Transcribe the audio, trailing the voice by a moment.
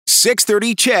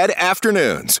6:30 CHED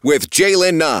Afternoons with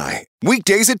Jaylen Nye.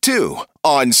 Weekdays at 2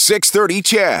 on 6:30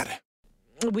 CHED.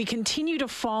 We continue to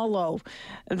follow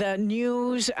the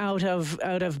news out of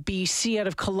BC, out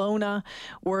of Kelowna,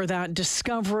 where that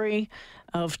discovery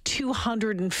of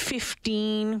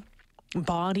 215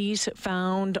 bodies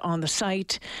found on the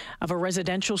site of a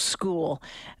residential school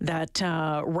that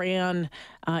ran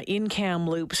in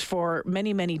Kamloops for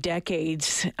many, many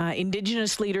decades.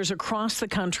 Indigenous leaders across the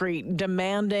country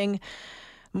demanding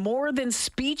more than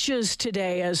speeches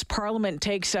today as Parliament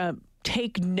takes a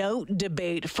take note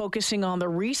debate focusing on the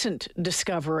recent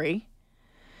discovery.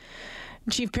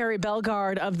 Chief Perry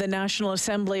Bellegarde of the National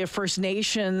Assembly of First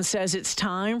Nations says it's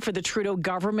time for the Trudeau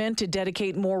government to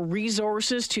dedicate more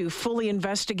resources to fully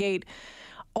investigate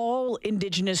all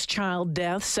Indigenous child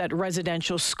deaths at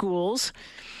residential schools.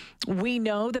 We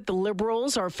know that the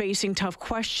Liberals are facing tough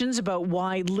questions about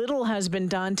why little has been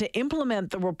done to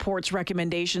implement the report's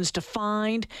recommendations to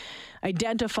find,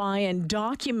 identify, and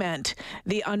document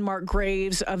the unmarked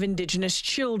graves of Indigenous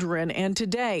children. And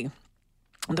today,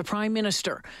 the Prime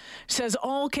Minister says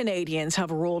all Canadians have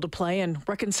a role to play in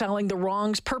reconciling the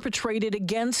wrongs perpetrated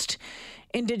against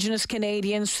Indigenous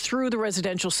Canadians through the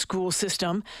residential school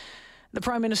system. The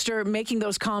Prime Minister making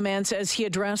those comments as he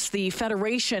addressed the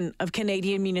Federation of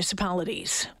Canadian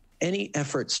Municipalities. Any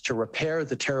efforts to repair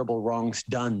the terrible wrongs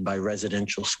done by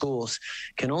residential schools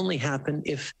can only happen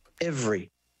if every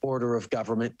order of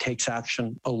government takes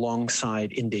action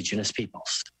alongside Indigenous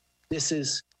peoples. This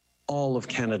is all of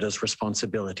Canada's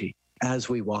responsibility as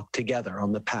we walk together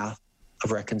on the path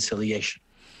of reconciliation.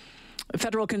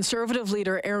 Federal Conservative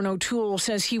leader Aaron O'Toole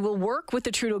says he will work with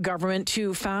the Trudeau government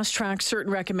to fast-track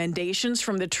certain recommendations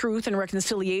from the Truth and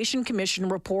Reconciliation Commission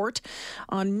report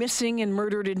on missing and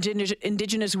murdered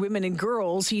Indigenous women and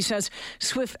girls. He says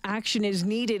swift action is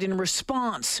needed in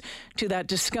response to that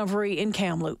discovery in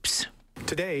Kamloops.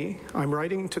 Today, I'm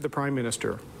writing to the Prime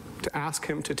Minister to ask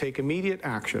him to take immediate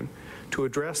action to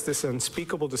address this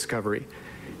unspeakable discovery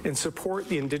and support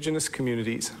the Indigenous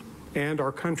communities and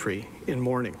our country in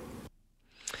mourning.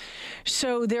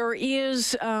 So there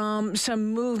is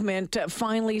some movement,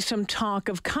 finally some talk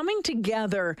of coming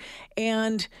together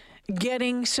and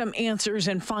getting some answers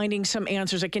and finding some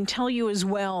answers. I can tell you as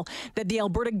well that the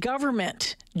Alberta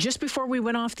government, just before we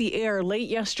went off the air late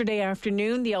yesterday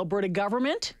afternoon, the Alberta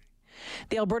government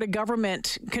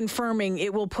confirming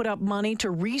it will put up money to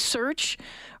research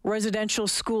residential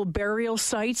school burial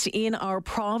sites in our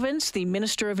province. The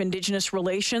Minister of Indigenous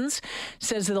Relations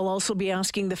says that they'll also be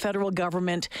asking the federal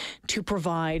government to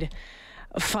provide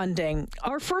funding.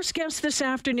 Our first guest this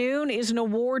afternoon is an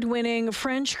award-winning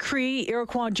French Cree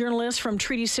Iroquois journalist from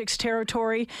Treaty 6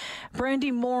 territory,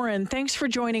 Brandi Morin. Thanks for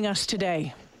joining us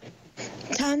today.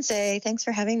 Tanse, thanks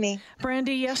for having me.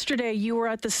 Brandi, yesterday you were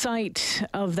at the site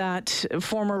of that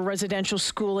former residential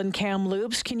school in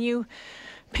Kamloops. Can you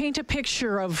paint a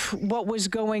picture of what was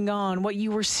going on, what you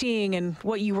were seeing and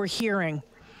what you were hearing?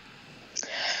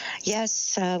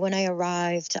 Yes, when I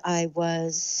arrived, I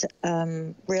was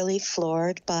really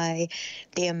floored by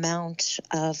the amount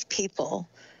of people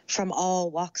from all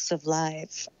walks of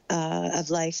life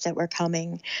that were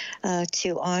coming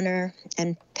to honor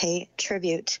and pay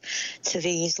tribute to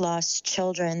these lost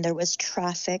children. There was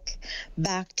traffic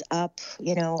backed up,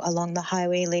 along the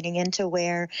highway leading into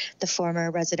where the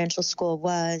former residential school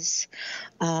was.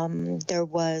 There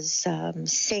was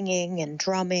singing and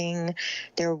drumming.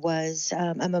 There was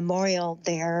a memorial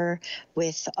there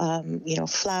with,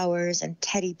 flowers and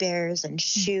teddy bears and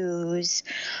shoes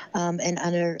and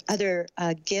other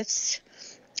gifts.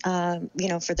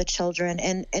 For the children.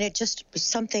 And it just was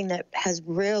something that has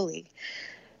really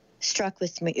stuck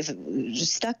with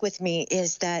me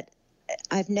is that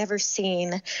I've never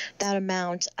seen that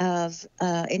amount of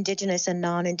Indigenous and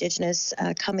non-Indigenous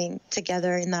coming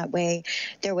together in that way.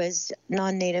 There was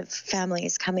non-Native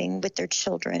families coming with their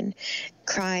children,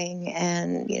 crying,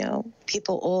 and,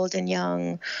 people old and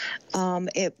young.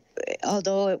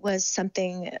 Although it was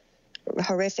something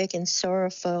horrific and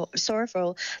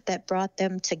sorrowful that brought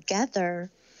them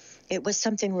together, it was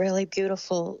something really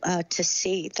beautiful to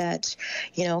see that,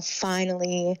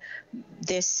 finally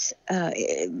this,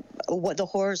 what the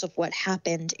horrors of what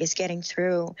happened is getting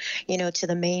through, to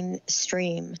the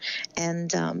mainstream.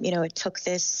 And, it took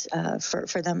this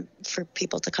for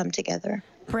people to come together.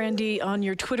 Brandi, on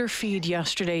your Twitter feed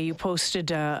yesterday, you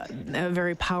posted a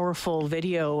very powerful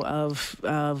video of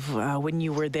when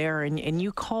you were there, and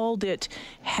you called it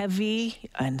heavy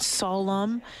and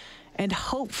solemn and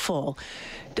hopeful.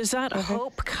 Does that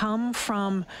hope come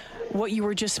from what you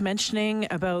were just mentioning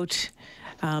about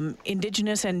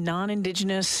Indigenous and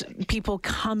non-Indigenous people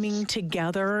coming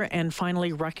together and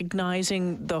finally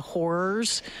recognizing the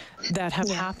horrors that have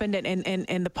happened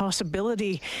and the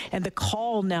possibility and the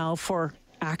call now for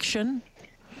action?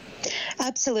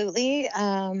 Absolutely.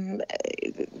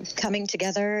 Coming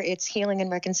together, it's healing and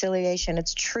reconciliation.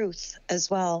 It's truth as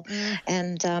well.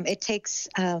 And it takes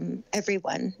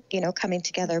everyone, coming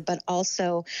together, but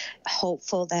also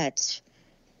hopeful that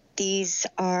these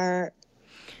are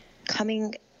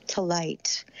coming to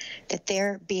light, that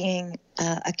they're being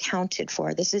accounted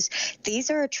for.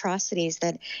 These are atrocities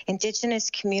that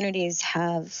Indigenous communities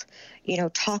have,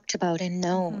 talked about and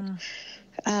known.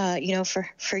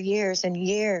 For years and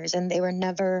years, and they were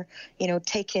never,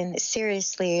 taken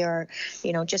seriously or,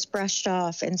 just brushed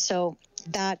off. And so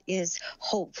that is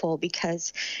hopeful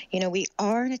because, we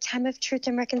are in a time of truth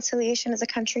and reconciliation as a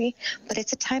country, but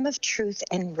it's a time of truth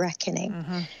and reckoning.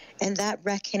 And that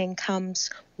reckoning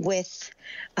comes with,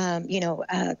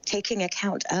 taking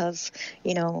account of,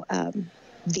 the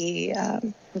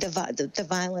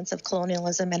violence of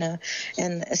colonialism and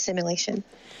assimilation.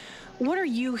 What are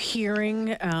you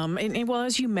hearing?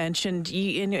 As you mentioned,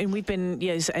 and we've been,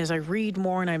 as I read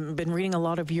more, and I've been reading a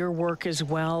lot of your work as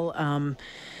well,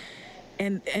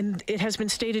 and it has been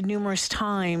stated numerous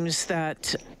times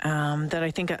that I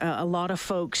think a lot of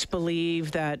folks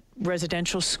believe that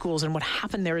residential schools and what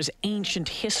happened there is ancient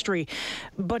history,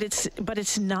 but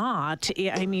it's not.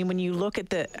 I mean, when you look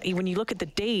at the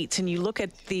dates and you look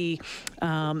at the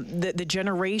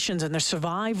generations and the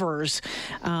survivors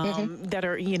that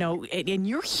are, and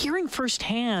you're hearing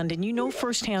firsthand, and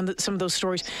firsthand that some of those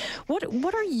stories.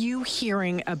 What are you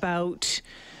hearing about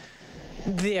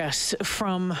this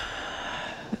from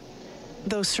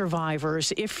those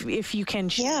survivors, if you can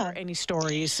share any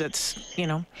stories that's,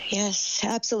 Yes,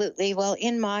 absolutely. Well,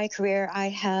 in my career, I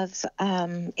have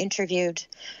interviewed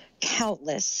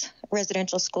countless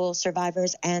residential school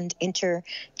survivors and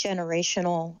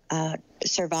intergenerational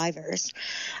survivors.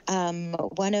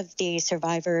 One of the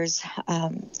survivors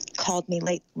called me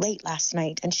late last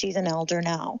night, and she's an elder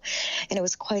now, and it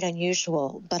was quite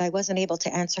unusual, but I wasn't able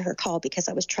to answer her call because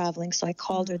I was traveling, so I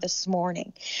called her this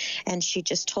morning, and she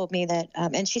just told me that,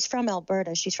 and she's from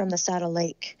Alberta, she's from the Saddle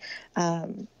Lake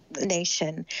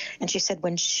Nation, and she said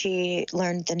when she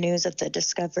learned the news of the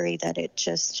discovery that it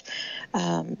just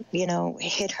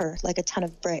hit her like a ton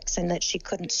of bricks, and that she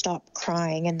couldn't stop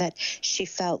crying, and that she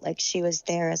felt like she was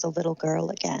there as a little girl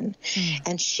again.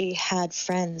 And she had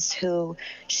friends who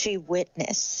she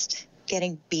witnessed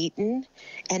getting beaten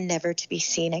and never to be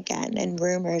seen again, and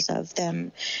rumors of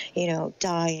them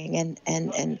dying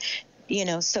and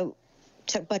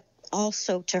but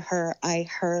also to her I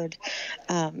heard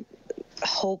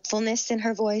hopefulness in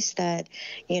her voice that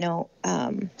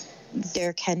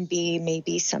there can be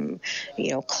maybe some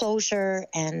closure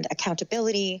and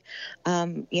accountability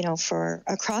for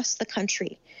across the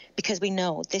country, because we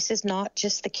know this is not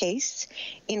just the case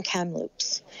in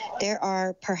Kamloops. There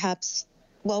are perhaps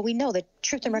we know that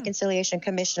Truth and Reconciliation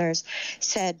commissioners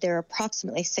said there are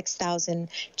approximately 6,000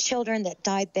 children that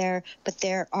died there, but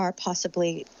there are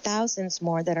possibly thousands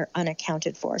more that are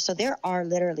unaccounted for. So there are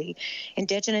literally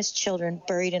Indigenous children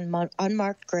buried in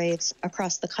unmarked graves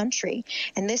across the country.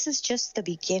 And this is just the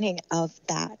beginning of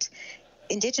that.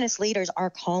 Indigenous leaders are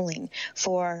calling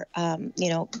for,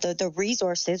 the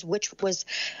resources, which was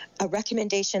a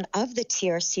recommendation of the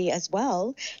TRC as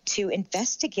well, to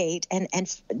investigate and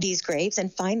these graves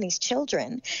and find these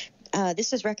children.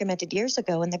 This was recommended years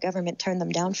ago, and the government turned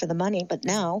them down for the money. But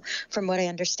now, from what I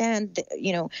understand,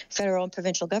 federal and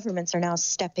provincial governments are now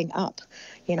stepping up,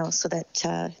 so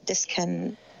that this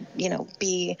can,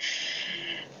 be.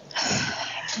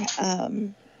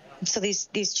 So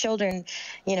these children,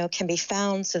 can be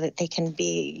found so that they can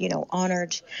be,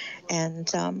 honored,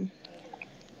 and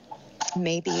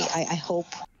maybe I hope.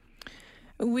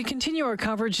 We continue our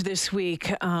coverage this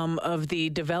week of the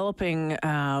developing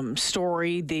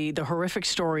story, the horrific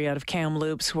story out of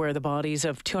Kamloops, where the bodies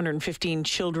of 215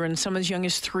 children, some as young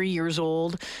as 3 years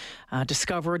old,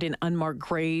 discovered in unmarked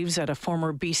graves at a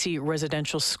former BC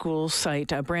residential school site.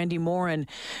 Brandi Morin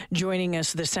joining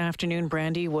us this afternoon.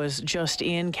 Brandi was just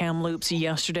in Kamloops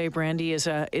yesterday. Brandi is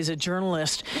a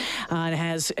journalist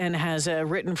and has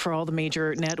written for all the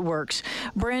major networks.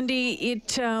 Brandi,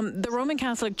 the Roman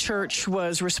Catholic Church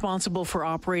was responsible for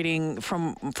operating,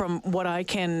 from what I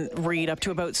can read, up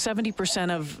to about 70%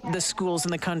 of the schools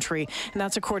in the country, and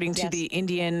that's according to the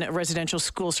Indian Residential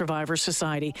School Survivors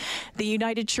Society. The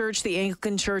United Church, Church, the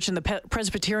Anglican Church, and the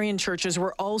Presbyterian churches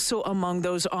were also among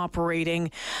those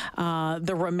operating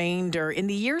the remainder. In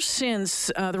the years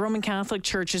since, the Roman Catholic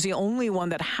Church is the only one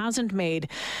that hasn't made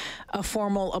a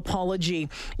formal apology.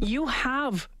 You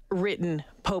have written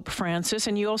Pope Francis,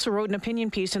 and you also wrote an opinion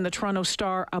piece in the Toronto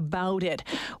Star about it.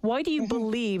 Why do you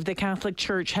believe the Catholic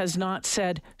Church has not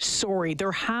said sorry?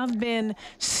 There have been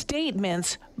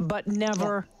statements, but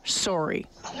never sorry.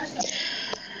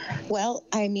 Well,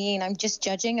 I mean, I'm just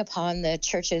judging upon the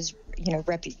church's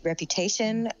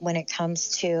reputation when it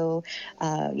comes to,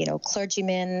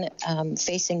 clergymen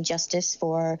facing justice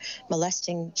for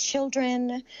molesting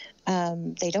children.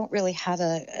 They don't really have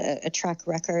a track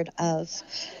record of,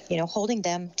 holding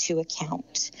them to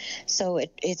account. So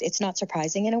it's not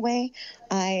surprising in a way.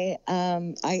 I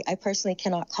personally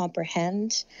cannot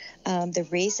comprehend the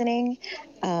reasoning,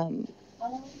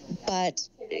 but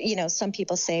some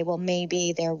people say, well,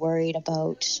 maybe they're worried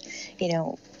about,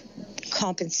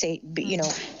 compensate,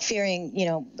 fearing,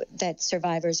 that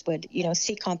survivors would,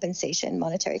 seek compensation,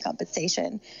 monetary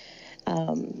compensation,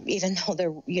 even though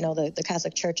the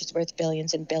Catholic Church is worth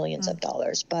billions and billions of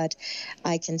dollars. But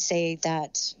I can say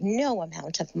that no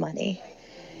amount of money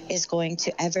is going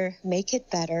to ever make it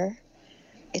better.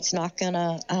 It's not going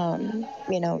to,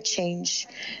 change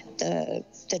the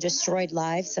destroyed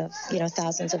lives of,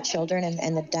 thousands of children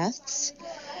and the deaths.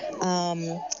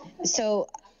 So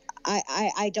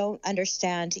I don't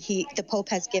understand. The Pope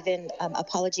has given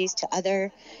apologies to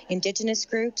other Indigenous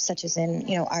groups, such as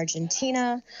in,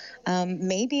 Argentina.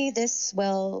 Maybe this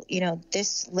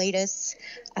latest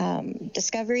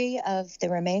discovery of the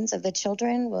remains of the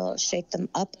children will shake them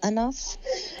up enough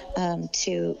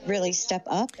to really step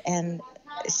up and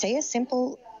say a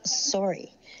simple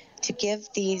sorry, to give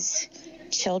these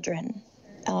children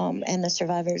and the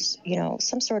survivors,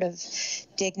 some sort of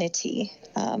dignity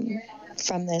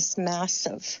from this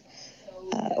massive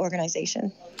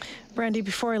organization. Brandi,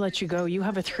 before I let you go, you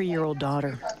have a 3-year-old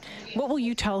daughter. What will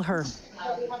you tell her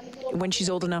when she's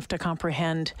old enough to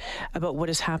comprehend about what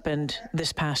has happened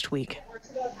this past week?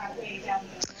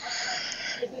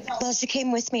 Well, she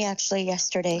came with me actually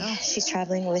yesterday. Oh. She's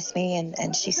traveling with me,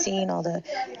 and she's seen all the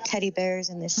teddy bears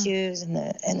and the shoes and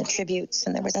the tributes,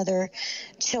 and there was other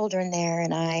children there,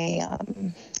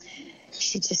 and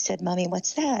she just said, "Mommy,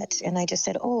 what's that?" And I just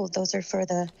said, "Oh, those are for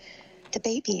the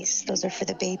babies. Those are for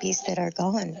the babies that are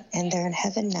gone, and they're in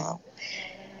heaven now."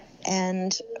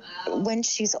 And when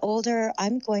she's older,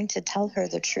 I'm going to tell her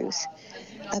the truth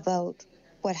about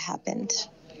what happened.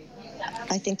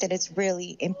 I think that it's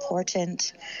really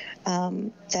important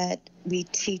that we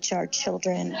teach our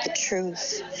children the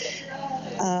truth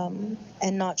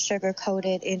and not sugarcoat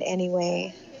it in any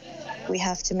way. We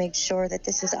have to make sure that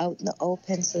this is out in the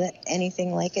open so that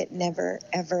anything like it never,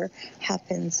 ever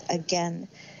happens again,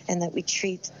 and that we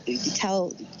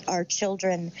tell our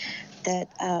children that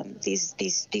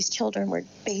these children were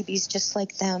babies just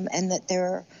like them, and that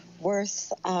they're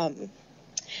worth, that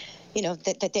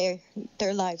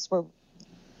their lives were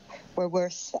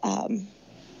worth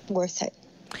it.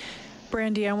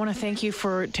 Brandi, I want to thank you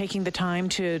for taking the time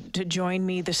to join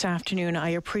me this afternoon.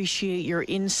 I appreciate your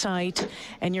insight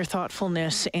and your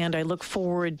thoughtfulness, and I look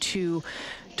forward to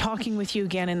talking with you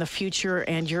again in the future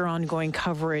and your ongoing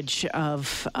coverage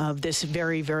of this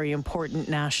very, very important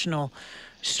national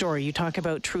story. You talk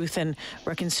about truth and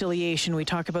reconciliation. We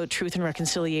talk about truth and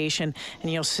reconciliation,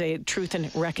 and you'll say truth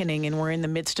and reckoning, and we're in the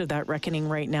midst of that reckoning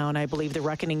right now, and I believe the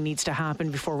reckoning needs to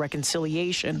happen before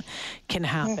reconciliation can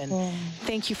happen. Mm-hmm.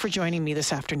 Thank you for joining me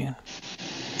this afternoon.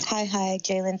 Hi,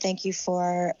 Jalen. Thank you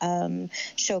for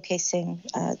showcasing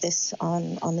this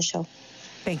on the show.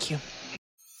 Thank you.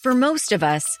 For most of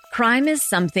us, crime is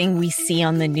something we see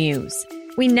on the news.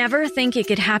 We never think it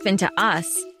could happen to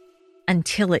us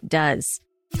until it does.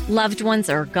 Loved ones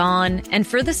are gone, and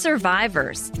for the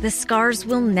survivors, the scars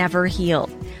will never heal.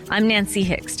 I'm Nancy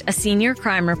Hixt, a senior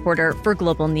crime reporter for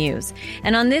Global News.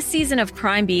 And on this season of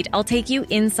Crime Beat, I'll take you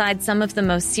inside some of the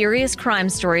most serious crime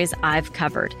stories I've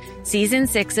covered. Season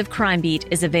 6 of Crime Beat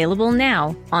is available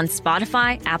now on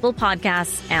Spotify, Apple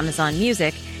Podcasts, Amazon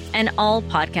Music, and all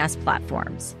podcast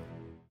platforms.